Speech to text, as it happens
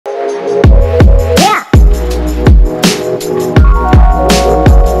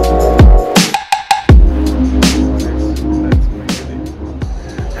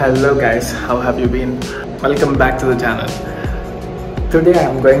guys, how have you been? Welcome back to the channel. Today I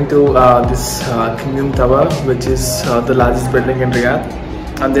am going to this Kingdom Tower, which is the largest building in Riyadh,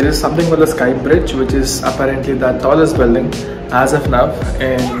 and there is something called the Sky Bridge, which is apparently the tallest building as of now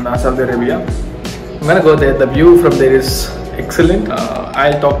in Saudi Arabia. I'm gonna go there. The view from there is excellent.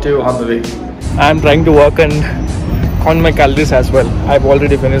 I'll talk to you on the way. I'm trying to work and count my calories as well. I've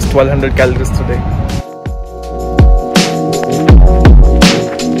already finished 1200 calories today.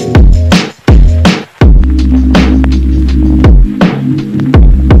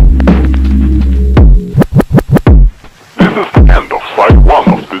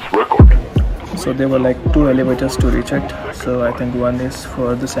 So there were like 2 elevators to reach it. So I think one is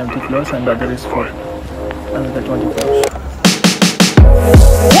for the 70 floors and the other is for another 20 floors.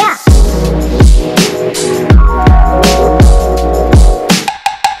 Yeah.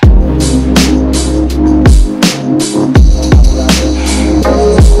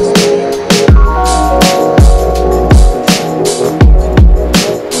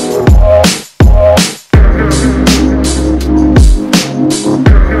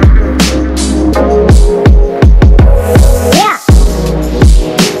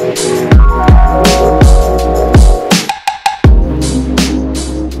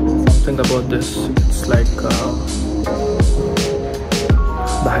 About this, it's like the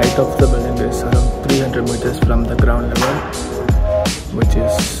height of the building is around 300 meters from the ground level, which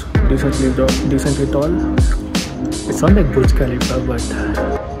is decently tall. It's not like Burj Khalifa, but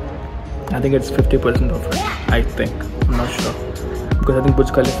I think it's 50% of it. I think, I'm not sure, because I think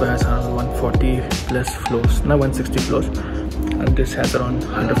Burj Khalifa has around 140 plus floors, no, 160 floors, and this has around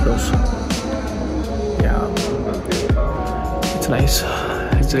 100 floors. Yeah, it's nice.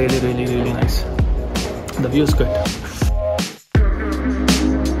 It's really nice. The view is good. Yeah.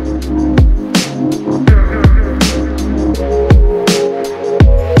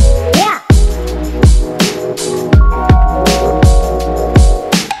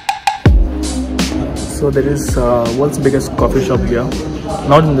 So there is world's biggest coffee shop here.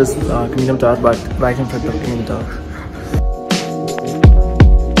 Not in this Kingdom Tower, but right in front of Kingdom Tower.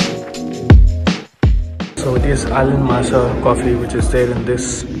 So it is Al Masa coffee, which is there in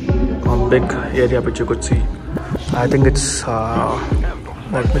this big area which you could see. I think it's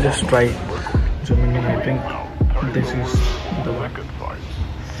let me just try zooming in. I think this is the one.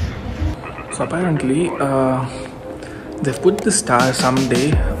 So apparently they've put the star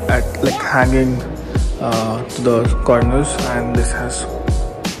someday at like hanging to the corners, and this has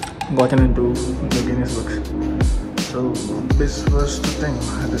gotten into the Guinness books. So this was the thing.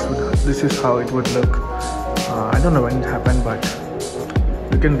 This is how it would look. I don't know when it happened, but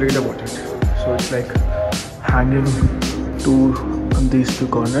you can read about it. So it's like hanging to these 2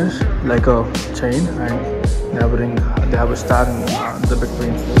 corners like a chain, and they have a star in the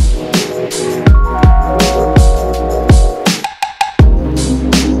between.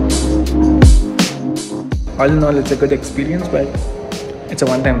 All in all, it's a good experience, but it's a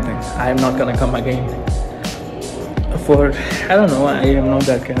one-time thing. I am not gonna come again. I don't know, I am not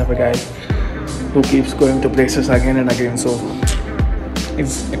that kind of a guy who keeps going to places again and again, so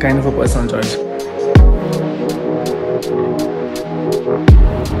it's a kind of a personal choice.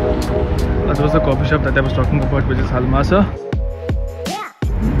 That was the coffee shop that I was talking about, which is Al Masa.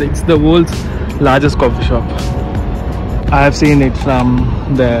 It's the world's largest coffee shop. I have seen it from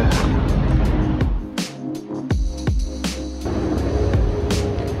there.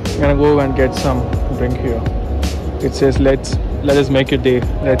 I'm gonna go and get some drink here. It says let us make your day.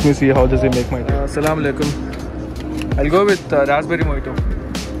 Let me see how does it make my day. Assalamu alaikum. I'll go with raspberry mojito.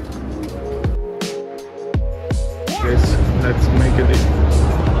 Yes, let's make a day.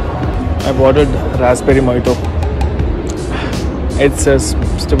 I've ordered raspberry mojito. It's a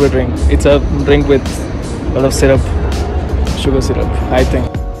stupid drink. It's a drink with a lot of syrup, sugar syrup, I think.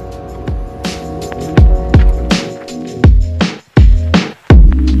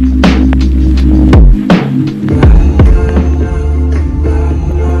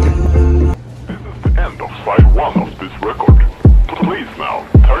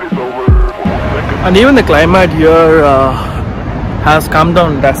 And even the climate here has come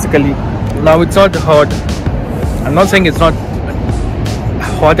down drastically. Now it's not hot. I'm not saying it's not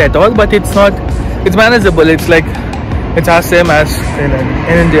hot at all, but it's manageable. It's like it's as same as in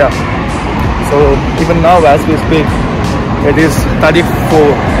India. So even now as we speak, it is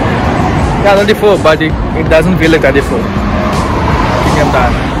 34. Yeah, 34, but it doesn't feel like 34.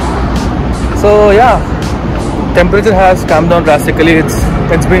 So yeah, temperature has come down drastically.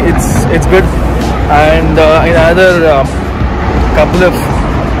 It's good. And in another couple of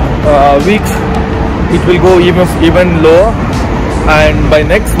weeks it will go even lower. and by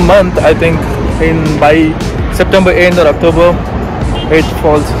next month, I think by September end or October, it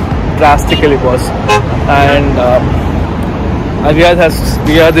falls drastically worse. And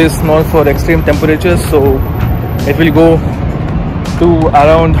Riyadh is known for extreme temperatures, so it will go to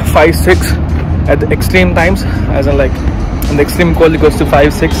around 5-6 at the extreme times, as in like in the extreme cold it goes to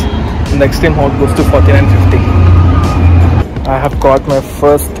 5-6, and the extreme hot goes to 49-50. I have got my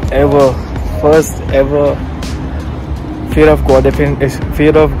first ever Fear of God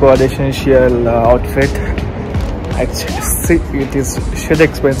essential outfit. It is shit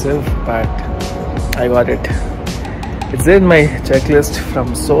expensive, but I got it. It's in my checklist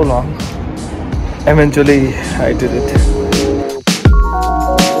from so long. Eventually I did it.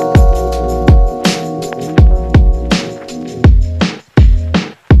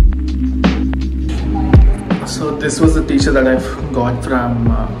 So this was the t-shirt that I've got from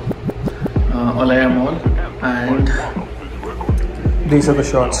Alaya Mall, and these are the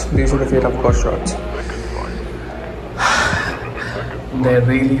shorts. These are the Fear of God shorts. They're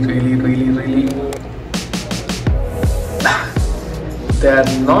really they're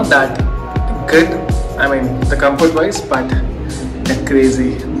not that good, I mean the comfort wise, but they're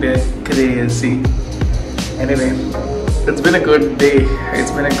crazy. Anyway, it's been a good day,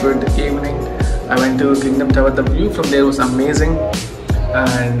 it's been a good evening. I went to Kingdom Tower. The view from there was amazing,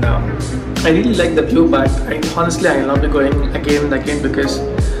 and I really like the view, but honestly I will not be going again and again because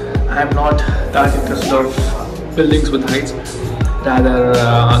I'm not that interested of buildings with heights, rather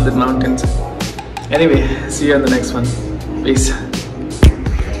on the mountains. Anyway, see you on the next one. Peace.